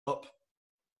up.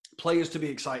 Players to be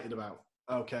excited about.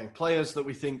 Okay, players that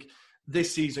we think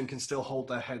this season can still hold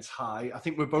their heads high. I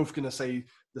think we're both going to say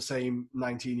the same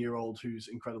 19-year-old who's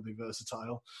incredibly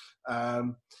versatile.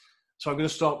 So I'm going to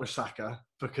start with Saka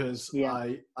because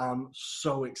I am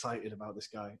so excited about this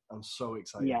guy. I'm so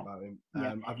excited about him.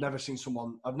 I've never seen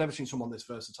someone this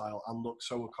versatile and look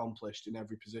so accomplished in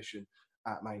every position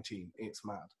at 19. It's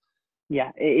mad.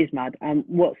 Yeah, it is mad. And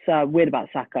what's weird about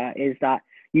Saka is that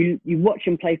you watch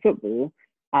him play football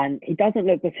and he doesn't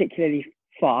look particularly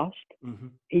fast. Mm-hmm.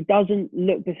 He doesn't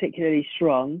look particularly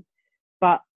strong,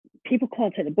 but people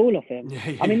can't take the ball off him.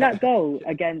 I mean, that goal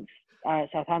against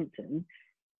Southampton,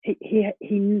 he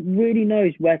really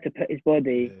knows where to put his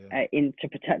body in to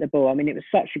protect the ball. I mean, it was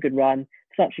such a good run,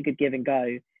 such a good give and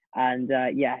go. And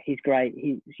he's great.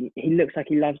 He looks like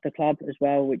he loves the club as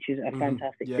well, which is a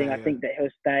fantastic thing. I think that he'll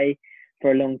stay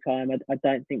for a long time. I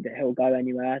don't think that he'll go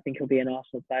anywhere. I think he'll be an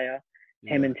Arsenal player.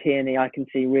 Him and Tierney, I can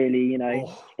see really,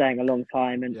 staying a long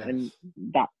time, and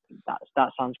that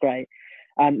sounds great.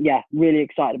 Really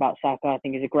excited about Saka. I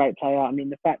think he's a great player. I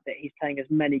mean, the fact that he's playing as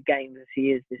many games as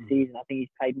he is this season, I think he's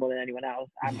played more than anyone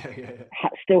else, and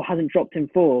still hasn't dropped in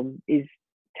form is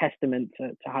testament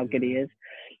to how good he is.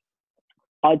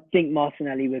 I think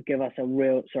Martinelli will give us a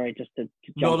real... Sorry, just to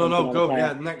jump. No, go.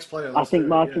 Player. Next player. I think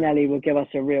Martinelli will give us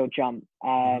a real jump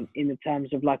in the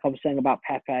terms of, like I was saying about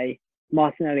Pepe.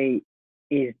 Martinelli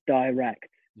is direct.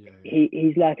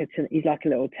 He's like a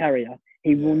little terrier.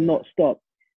 He will not stop,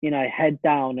 head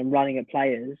down and running at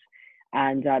players.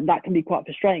 And that can be quite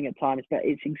frustrating at times, but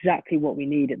it's exactly what we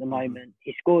need at the moment.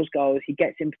 He scores goals, he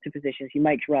gets into positions, he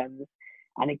makes runs.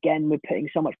 And again, we're putting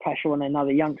so much pressure on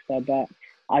another youngster, but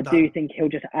I do think he'll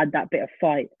just add that bit of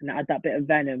fight and add that bit of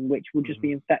venom, which will just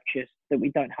be infectious that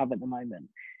we don't have at the moment.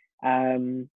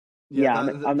 I'm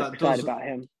excited about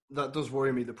him. That does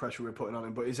worry me, the pressure we're putting on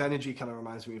him, but his energy kind of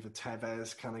reminds me of a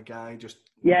Tevez kind of guy, just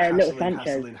little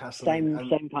Sanchez, same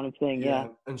kind of thing,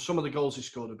 And some of the goals he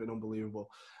scored have been unbelievable.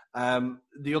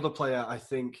 The other player, I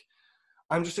think,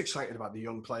 I'm just excited about the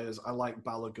young players. I like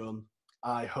Balogun.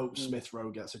 I hope Smith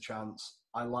Rowe gets a chance.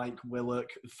 I like Willock.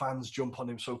 Fans jump on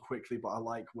him so quickly, but I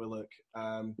like Willock.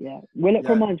 Willock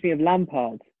reminds me of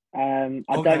Lampard. I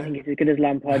don't think he's as good as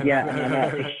Lampard yet, and I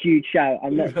know it's a huge shout.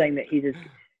 I'm not saying that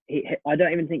I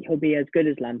don't even think he'll be as good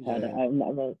as Lampard. I'm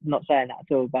not saying that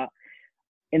at all. But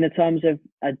in the terms of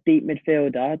a deep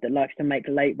midfielder that likes to make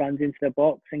late runs into the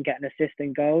box and get an assist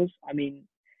and goals, I mean,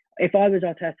 if I was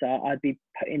Arteta, I'd be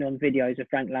putting on videos of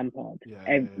Frank Lampard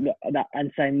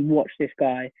and saying, watch this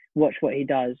guy, watch what he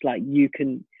does. Like,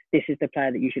 this is the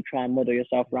player that you should try and model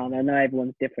yourself around. I know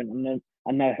everyone's different.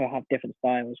 I know he'll have different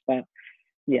styles, but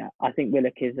I think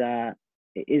Willock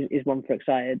is one for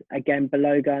excited. Again,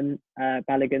 Balogun,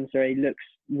 looks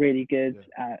really good.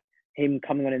 Him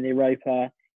coming on in the Europa,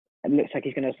 it looks like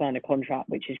he's going to sign a contract,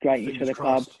 which is great news for the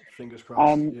club. Fingers crossed.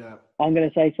 I'm going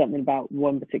to say something about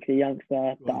one particular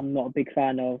youngster that I'm not a big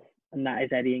fan of, and that is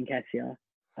Eddie Nketiah.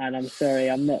 And I'm sorry,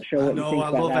 I'm not sure what you think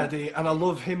about that. I love Eddie, and I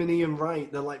love him and Ian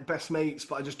Wright. They're like best mates,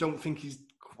 but I just don't think he's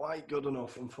quite good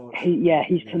enough, unfortunately.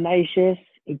 He's tenacious.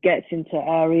 He gets into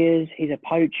areas. He's a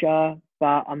poacher,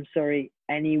 but I'm sorry,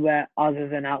 anywhere other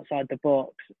than outside the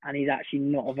box, and he's actually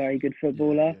not a very good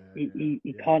footballer.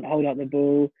 He can't hold up the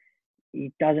ball. He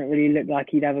doesn't really look like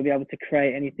he'd ever be able to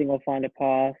create anything or find a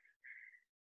pass.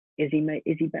 Is he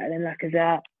better than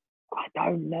Lacazette? I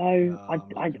don't know.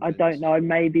 I don't know.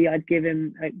 Maybe I'd give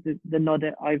him the nod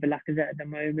over Lacazette at the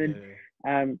moment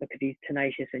because he's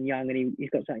tenacious and young and he's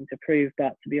got something to prove.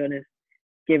 But to be honest,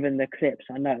 given the clips,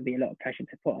 I know it'd be a lot of pressure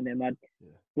to put on him. I'd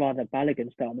rather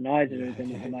Balogun start than either of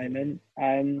them at the moment.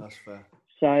 That's fair.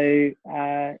 So,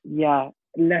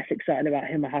 less excited about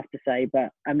him, I have to say.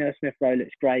 But Emil Smith-Rowe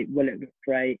looks great. Willock looks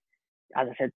great. As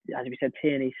we said,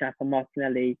 Tierney, Saka,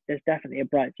 Martinelli. There's definitely a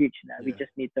bright future there. We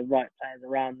just need the right players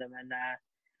around them, and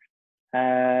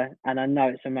I know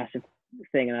it's a massive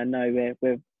thing, and I know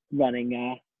we're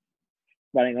running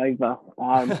over.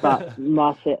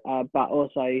 But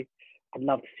also, I'd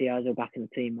love to see Ozil back in the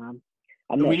team, man.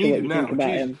 I'm not sure what you think about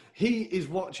him. He is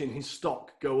watching his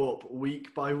stock go up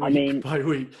week by week by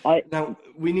week. Now,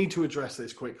 we need to address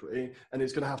this quickly, and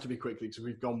it's going to have to be quickly because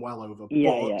we've gone well over.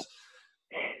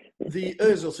 The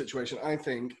Ozil situation, I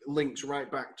think, links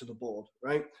right back to the board,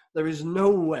 right? There is no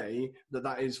way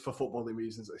that is for footballing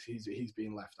reasons that he's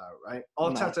being left out, right?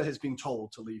 Arteta has been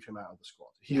told to leave him out of the squad.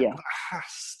 That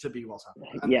has to be what's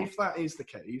happening. And if that is the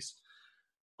case,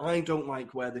 I don't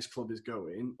like where this club is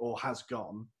going or has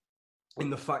gone in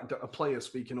the fact that a player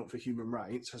speaking up for human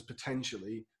rights has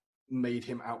potentially made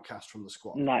him outcast from the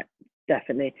squad. No,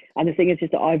 definitely. And the thing is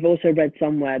that I've also read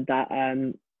somewhere that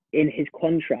in his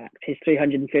contract, his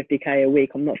 350k a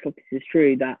week, I'm not sure if this is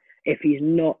true, that if he's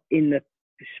not in the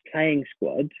playing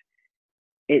squad,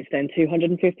 it's then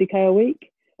 250k a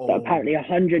week. But apparently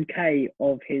 100k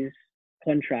of his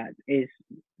contract is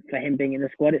for him being in the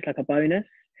squad. It's like a bonus.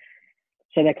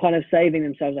 So they're kind of saving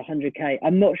themselves 100k.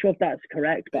 I'm not sure if that's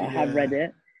correct, but I have read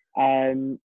it.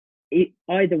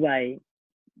 Either way,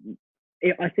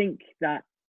 I think that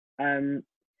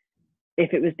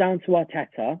if it was down to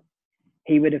Arteta,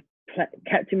 he would have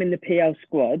kept him in the PL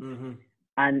squad,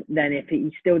 and then if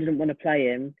he still didn't want to play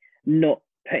him, not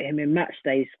put him in match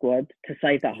day squad to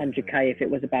save that 100k if it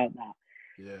was about that.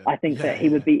 I think that he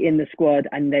would be in the squad,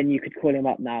 and then you could call him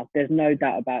up now. There's no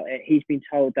doubt about it. He's been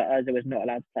told that Ozil was not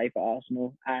allowed to play for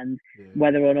Arsenal, and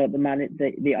whether or not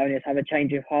the owners have a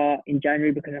change of heart in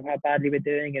January because of how badly we're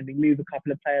doing, and we move a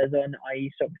couple of players on,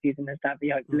 i.e. Socrates and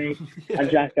Mustafi, hopefully, and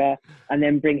Xhaka, and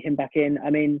then bring him back in.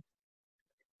 I mean,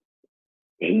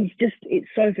 it's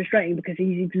so frustrating because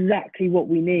he's exactly what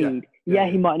we need.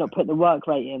 He might not put the work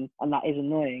rate in, and that is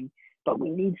annoying. But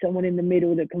we need someone in the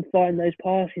middle that can find those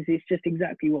passes. It's just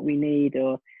exactly what we need.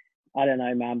 Or I don't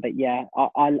know, man. But yeah,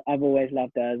 I've always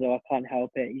loved Ozil. I can't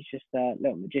help it. He's just a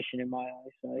little magician in my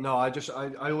eyes. So. No,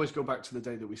 I always go back to the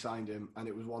day that we signed him, and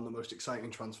it was one of the most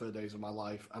exciting transfer days of my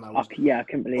life. And I was I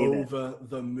couldn't believe over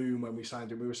the moon when we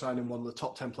signed him. We were signing one of the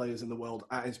top 10 players in the world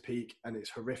at his peak, and it's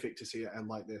horrific to see it end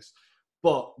like this.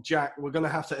 But Jack, we're going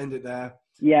to have to end it there.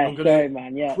 Yeah, sorry,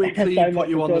 man. Yeah, quickly so put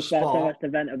you on the spot. So much to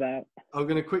vent about. I'm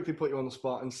going to quickly put you on the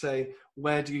spot and say,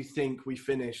 where do you think we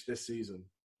finish this season?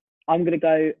 I'm going to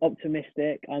go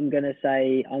optimistic. I'm going to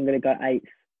go 8th.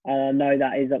 I know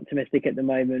that is optimistic at the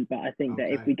moment, but I think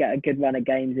that if we get a good run of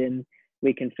games in,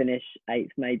 we can finish 8th,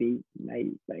 maybe.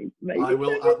 I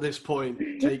will, at this point,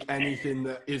 take anything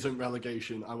that isn't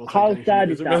relegation. I will take How anything sad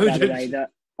that is isn't that, relegation. by the way, that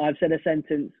I've said a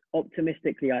sentence,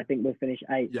 optimistically, I think we'll finish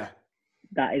 8th. Yeah.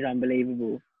 That is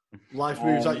unbelievable. Life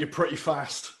moves at you pretty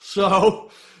fast.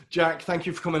 So, Jack, thank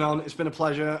you for coming on. It's been a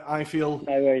pleasure. No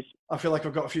worries. I feel like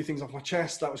I've got a few things off my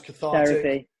chest. That was cathartic.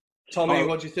 Therapy. Tommy,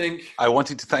 what do you think? I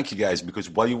wanted to thank you guys because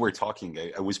while you were talking,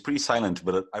 I was pretty silent,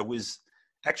 but I was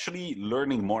actually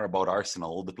learning more about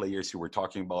Arsenal, all the players you were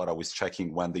talking about. I was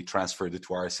checking when they transferred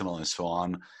to Arsenal and so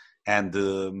on. And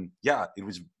it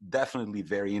was definitely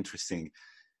very interesting.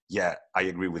 Yeah, I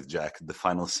agree with Jack. The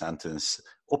final sentence,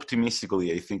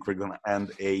 optimistically, I think we're going to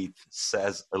end 8th,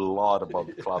 says a lot about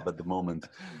the club at the moment.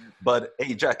 But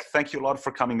hey, Jack, thank you a lot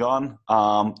for coming on.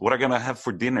 What are you going to have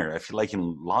for dinner? I feel like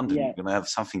in London, you're going to have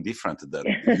something different than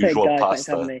the usual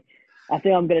pasta. I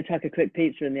think I'm going to chuck a quick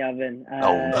pizza in the oven.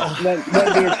 Won't be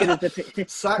as good as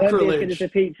the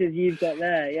pizzas you've got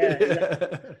there.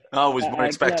 Yeah. I was more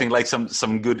expecting like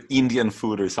some good Indian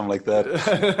food or something like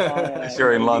that.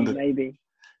 You're in London. Maybe.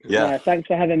 Yeah. Thanks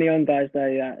for having me on, guys.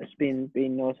 Though it's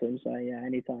been awesome. So yeah,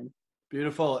 anytime.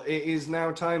 Beautiful. It is now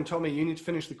time, Tommy. You need to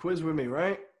finish the quiz with me,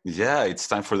 right? Yeah, it's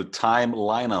time for the time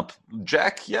lineup.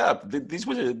 Jack, yeah, this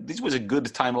was a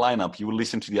good time lineup. You will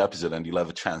listen to the episode and you'll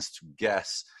have a chance to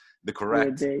guess the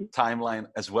correct timeline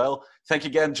as well. Thank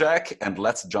you again, Jack, and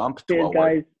let's jump to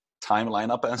our time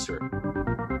lineup answer.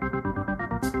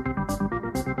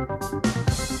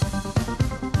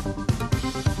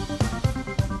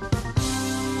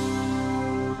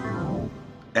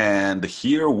 And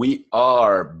here we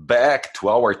are back to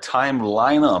our time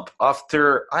lineup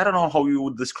after, I don't know how you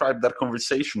would describe that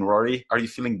conversation, Rory. Are you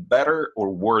feeling better or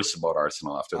worse about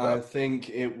Arsenal after that? I think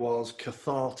it was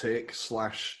cathartic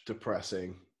 /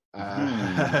 depressing.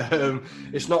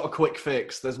 It's not a quick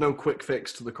fix. There's no quick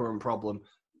fix to the current problem.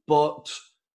 But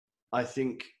I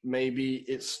think maybe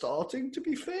it's starting to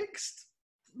be fixed.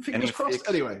 Fingers crossed.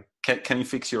 Anyway. Can you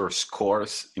fix your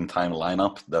scores in time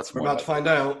lineup? We're about to find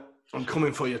out. I'm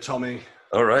coming for you, Tommy.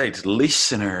 All right,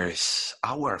 listeners,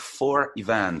 our 4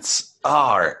 events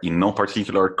are in no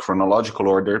particular chronological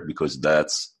order because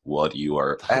that's what you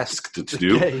are asked to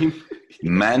do.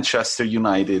 Manchester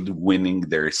United winning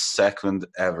their 2nd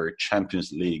ever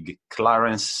Champions League.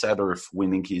 Clarence Seedorf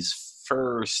winning his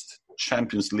 1st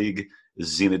Champions League.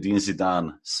 Zinedine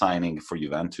Zidane signing for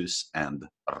Juventus. And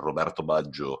Roberto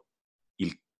Baggio,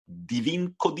 il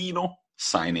Divin Codino,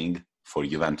 signing for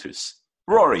Juventus.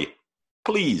 Rory,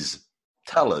 please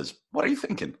tell us, what are you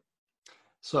thinking?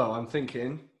 So I'm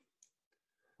thinking,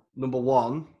 number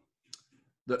 1,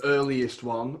 the earliest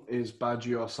one is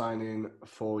Baggio signing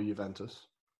for Juventus.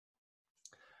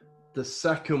 The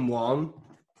second one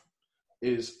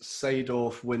is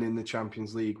Seedorf winning the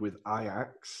Champions League with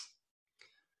Ajax.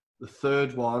 The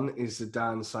third one is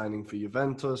Zidane signing for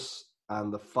Juventus.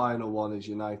 And the final one is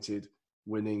United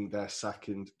winning their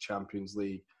 2nd Champions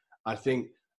League. I think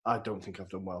I don't think I've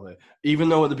done well here. Even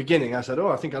though at the beginning I said,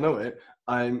 I think I know it.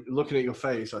 I'm looking at your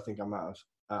face. I think I might have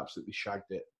absolutely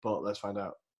shagged it. But let's find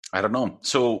out. I don't know.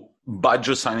 So,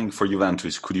 Baggio signing for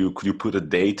Juventus, could you put a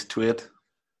date to it?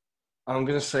 I'm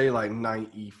going to say like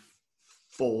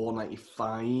 94,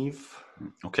 95.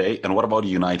 Okay. And what about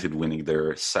United winning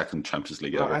their second Champions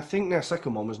League ever? I think their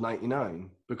second one was 99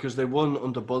 because they won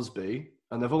under Busby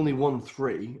and they've only won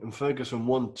 3 and Ferguson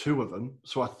won 2 of them.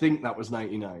 So I think that was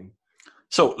 99.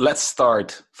 So let's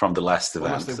start from the last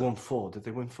event. Unless they won 4. Did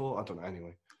they win 4? I don't know.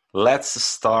 Anyway. Let's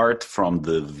start from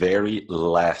the very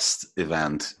last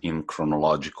event in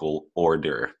chronological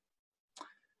order,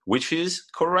 which is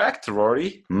correct,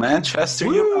 Rory. Manchester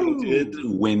United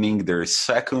winning their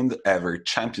second ever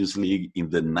Champions League in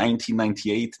the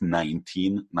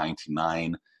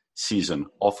 1998-1999 season.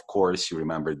 Of course, you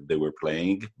remember they were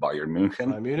playing Bayern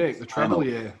München. Bayern Munich, the treble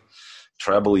year.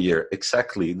 Treble year,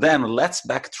 exactly. Then let's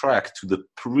backtrack to the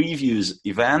previous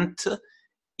event.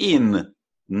 In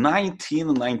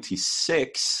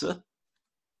 1996,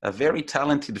 a very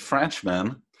talented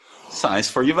Frenchman signs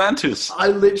for Juventus. I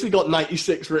literally got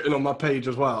 96 written on my page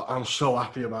as well. I'm so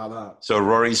happy about that. So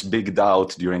Rory's big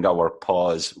doubt during our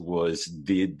pause was,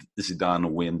 did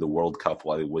Zidane win the World Cup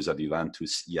while he was at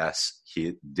Juventus? Yes,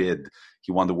 he did.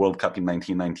 He won the World Cup in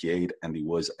 1998 and he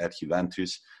was at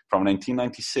Juventus from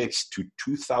 1996 to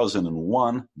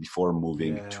 2001 before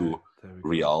moving to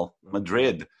Real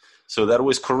Madrid. So that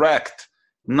was correct.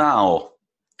 Now,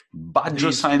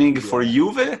 Baggio signing for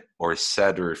Juve or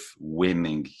Seedorf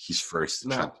winning his first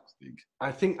Champions League?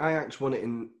 I think Ajax won it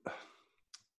in...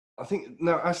 I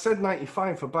said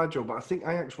 95 for Baggio, but I think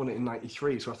Ajax won it in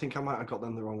 93, so I think I might have got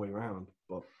them the wrong way around.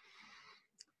 But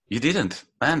you didn't,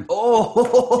 man.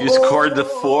 Oh! You scored the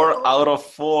 4 out of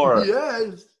 4.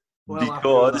 Yes! Well,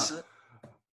 because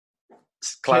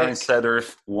Clarence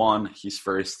Seedorf won his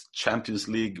first Champions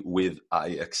League with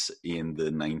Ajax in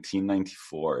the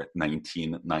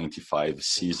 1994-1995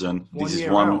 season.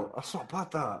 That's not bad,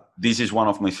 that. This is one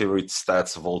of my favorite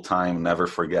stats of all time. Never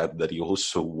forget that he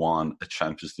also won a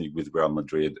Champions League with Real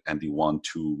Madrid and he won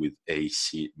 2 with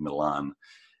AC Milan.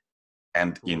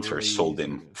 And Inter sold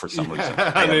him for some reason.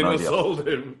 And sold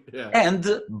him. Yeah. And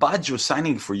Baggio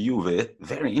signing for Juve,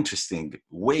 very interesting,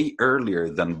 way earlier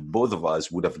than both of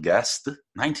us would have guessed,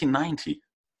 1990.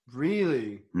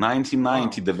 Really?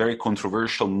 1990, the very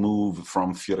controversial move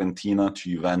from Fiorentina to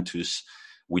Juventus,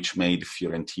 which made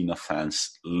Fiorentina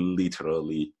fans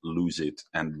literally lose it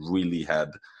and really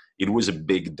it was a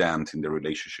big dent in the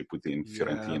relationship within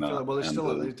Fiorentina. Well,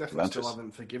 they definitely still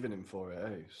haven't forgiven him for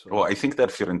it. So. Well, I think that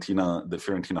the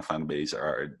Fiorentina fan base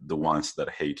are the ones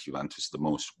that hate Juventus the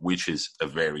most, which is a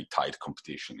very tight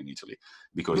competition in Italy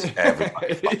because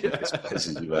everybody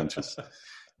despises Juventus.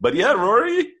 But yeah,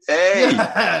 Rory, hey,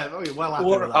 well happy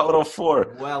 4 with that. out of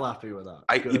 4. Well happy with that.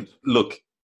 Look,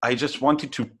 I just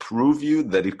wanted to prove you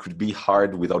that it could be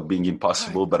hard without being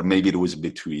impossible, but maybe it was a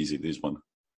bit too easy, this one.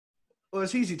 Well,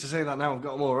 it's easy to say that now. I've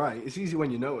got them all right. It's easy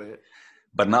when you know it.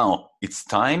 But now it's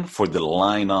time for the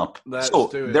lineup. Let's do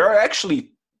it. There are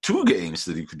actually 2 games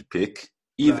that you could pick.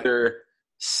 Either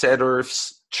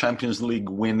Seedorf's Champions League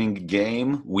winning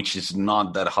game, which is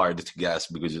not that hard to guess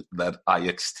because that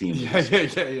Ajax team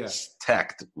is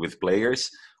stacked with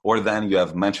players. Or then you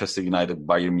have Manchester United,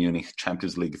 Bayern Munich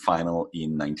Champions League final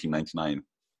in 1999.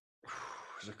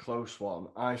 It's a close one.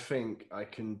 I think I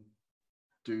can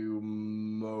do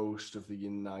most of the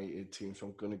United teams, so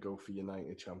I'm going to go for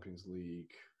United Champions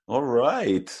League. All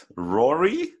right.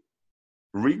 Rory,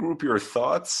 regroup your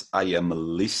thoughts. I am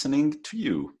listening to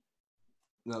you.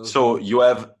 So you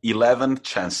have 11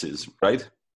 chances, right?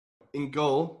 In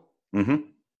goal,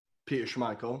 Peter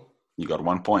Schmeichel. You got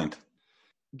 1 point.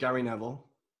 Gary Neville.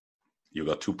 You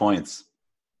got 2 points.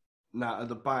 Now, at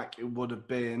the back, it would have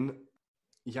been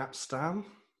Jaap Stam.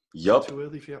 Yup. Too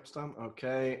early for Jaap Stam.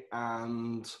 Okay,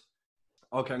 I'm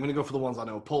going to go for the ones I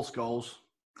know. Paul Scholes.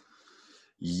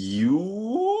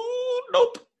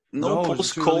 Nope. No Paul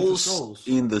Scholes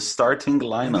in the starting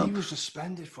lineup. Maybe he was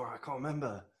suspended for it. I can't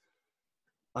remember.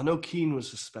 I know Keane was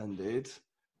suspended.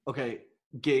 Okay,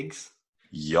 Giggs.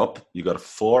 Yup. You got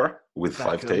 4 with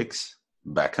Beckham. 5 takes.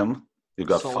 Beckham. You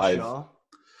got Solskjaer. 5.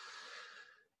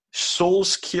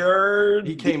 Solskjaer.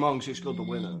 He came on because he scored the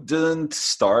winner. Didn't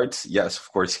start. Yes, of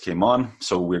course he came on.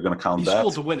 So we're going to count that. He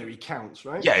scored the winner. He counts,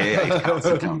 right? Yeah.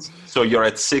 It counts. So you're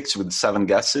at 6 with 7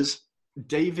 guesses.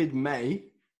 David May.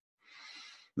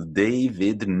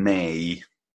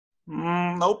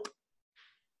 Nope.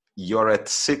 You're at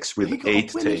 6 with 8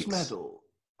 takes. Medal.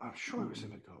 I'm sure it was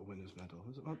him that got a winner's medal.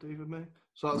 Was it not David May?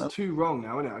 So that's 2 wrong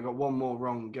now, isn't it? I got 1 more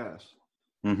wrong guess.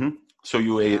 Mm-hmm. So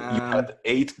you had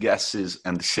 8 guesses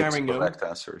and 6 correct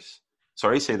answers.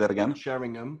 Sorry, say that again.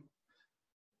 Sheringham.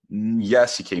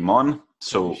 Yes, he came on.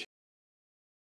 So